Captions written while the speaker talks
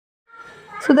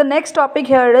So the next topic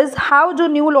here is how जो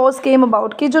new laws came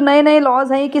about, कि जो नए नए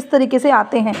लॉज हैं ये किस तरीके से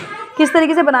आते हैं, किस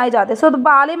तरीके से बनाए जाते हैं. So the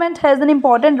parliament has an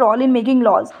important role in making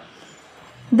laws.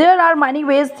 There are many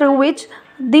ways through which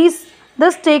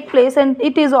this take place, and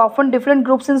it is often different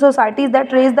groups in societies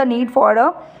that raise the need for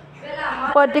a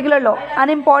particular law.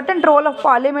 An important role of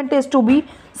parliament is to be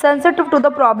sensitive to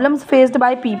the problems faced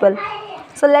by people.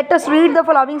 So let us read the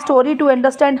following story to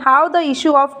understand how the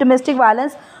issue of domestic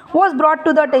violence was brought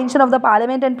to the attention of the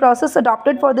parliament and process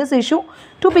adopted for this issue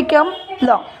to become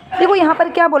law. देखो यहाँ पर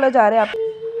क्या बोला जा रहा है आप,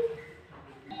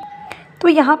 तो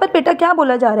यहाँ पर बेटा क्या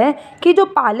बोला जा रहा है कि जो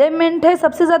पार्लियामेंट है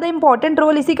सबसे ज़्यादा इंपॉर्टेंट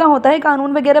रोल इसी का होता है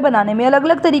कानून वगैरह बनाने में. अलग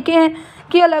अलग तरीके हैं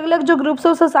कि अलग अलग जो ग्रुप्स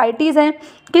ऑफ सोसाइटीज़ हैं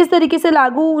किस तरीके से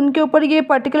लागू उनके ऊपर ये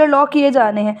पर्टिकुलर लॉ किए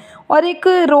जाने हैं. और एक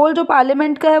रोल जो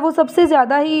पार्लियामेंट का है वो सबसे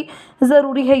ज़्यादा ही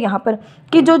ज़रूरी है यहाँ पर,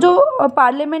 कि जो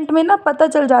पार्लियामेंट में ना पता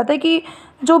चल जाता है कि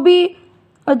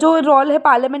जो रोल है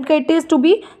पार्लियामेंट का, it is to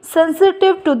be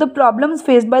sensitive to the problems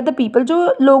faced by the people.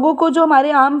 जो लोगों को, जो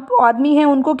हमारे आम आदमी हैं,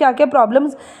 उनको क्या क्या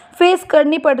प्रॉब्लम्स फेस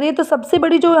करनी पड़ रही है. तो सबसे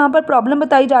बड़ी जो यहाँ पर प्रॉब्लम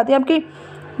बताई जाती है आपकी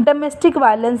डोमेस्टिक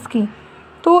वायलेंस की.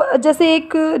 तो जैसे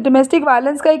एक डोमेस्टिक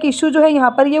वायलेंस का एक इशू जो है यहाँ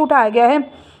पर ये उठाया गया है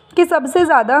कि सबसे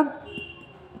ज़्यादा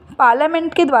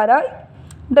पार्लियामेंट के द्वारा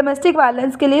डोमेस्टिक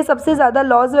वायलेंस के लिए सबसे ज़्यादा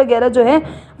लॉज वगैरह जो है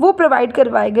वो प्रोवाइड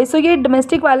करवाए गए. सो ये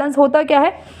डोमेस्टिक वायलेंस होता क्या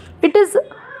है,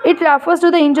 it refers to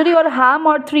the injury or harm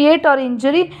or threat or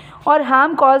injury or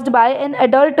harm caused by an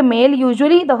adult male,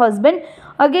 usually the husband,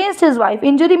 against his wife.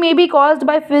 Injury may be caused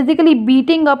by physically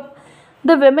beating up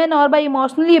the women or by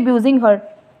emotionally abusing her.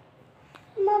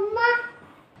 Mama.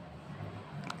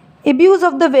 Abuse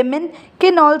of the women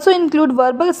can also include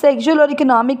verbal, sexual or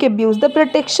economic abuse. The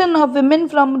Protection of Women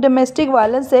from Domestic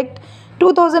Violence Act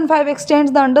 2005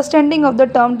 extends the understanding of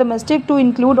the term domestic to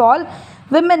include all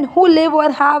women who live or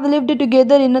have lived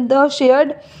together in the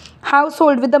shared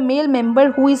household with the male member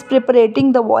who is perpetrating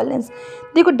the violence.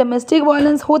 देखो domestic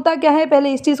violence होता क्या है,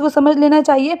 पहले इस चीज़ को समझ लेना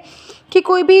चाहिए कि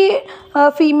कोई भी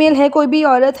फीमेल है, कोई भी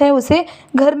औरत है, उसे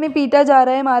घर में पीटा जा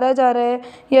रहा है, मारा जा रहा है,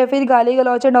 या फिर गाली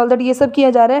गलौच एंड ऑल दैट ये सब किया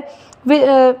जा रहा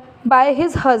है by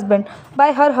his husband,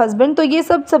 bye her husband. तो ये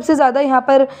सब सबसे ज़्यादा यहाँ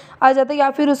पर आ जाता है. या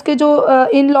फिर उसके जो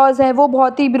इन लॉज हैं वो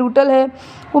बहुत ही ब्रूटल है,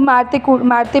 वो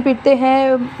मारते पीटते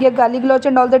हैं या गाली गलौच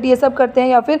एंड ऑल दैट ये सब करते हैं,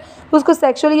 या फिर उसको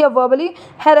सेक्सुअली या वर्बली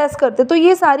हैरेस करते हैं. तो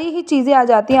ये सारी ही चीज़ें आ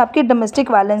जाती हैं आपके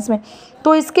डोमेस्टिक वायलेंस में.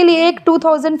 तो इसके लिए एक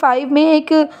 2005 में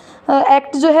एक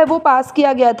एक्ट जो है वो पास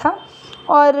किया गया था,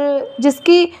 और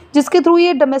जिसके थ्रू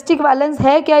ये डोमेस्टिक वायलेंस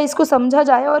है क्या इसको समझा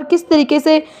जाए और किस तरीके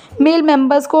से मेल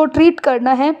मेंबर्स को ट्रीट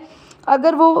करना है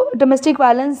अगर वो डोमेस्टिक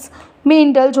वायलेंस में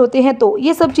इंडल्ज होते हैं. तो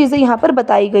ये सब चीज़ें यहाँ पर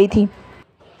बताई गई थी.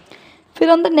 फिर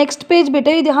ऑन द नेक्स्ट पेज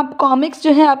बेटे यहाँ कॉमिक्स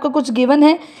जो है आपका कुछ गिवन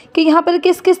है कि यहाँ पर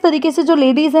किस किस तरीके से जो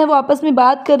लेडीज़ हैं वो आपस में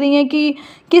बात कर रही हैं, कि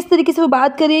किस तरीके से वो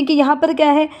बात कर रही हैं, कि यहाँ पर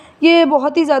क्या है ये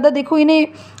बहुत ही ज़्यादा देखो इन्हें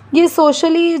ये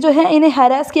सोशली जो है इन्हें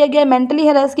हैरेस किया गया, मेंटली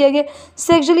हैरेस किया गया,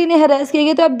 सेक्सुअली इन्हें हैरेस किया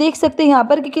गया. तो आप देख सकते हैं यहाँ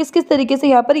पर कि किस किस तरीके से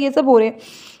यहाँ पर ये सब हो रहे हैं.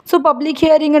 So public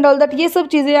hearing and all that ये सब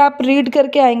चीज़ें आप रीड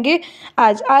करके आएंगे.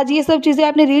 आज ये सब चीज़ें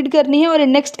आपने रीड करनी है और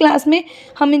नेक्स्ट क्लास में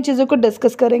हम इन चीज़ों को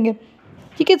डिस्कस करेंगे.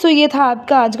 ठीक है, सो ये था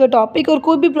आपका आज का टॉपिक. और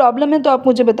कोई भी प्रॉब्लम है तो आप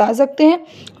मुझे बता सकते हैं.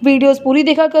 वीडियोस पूरी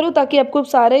देखा करो ताकि आपको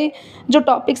सारे जो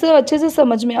टॉपिक्स है अच्छे से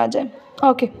समझ में आ जाए.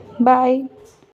 Okay, bye.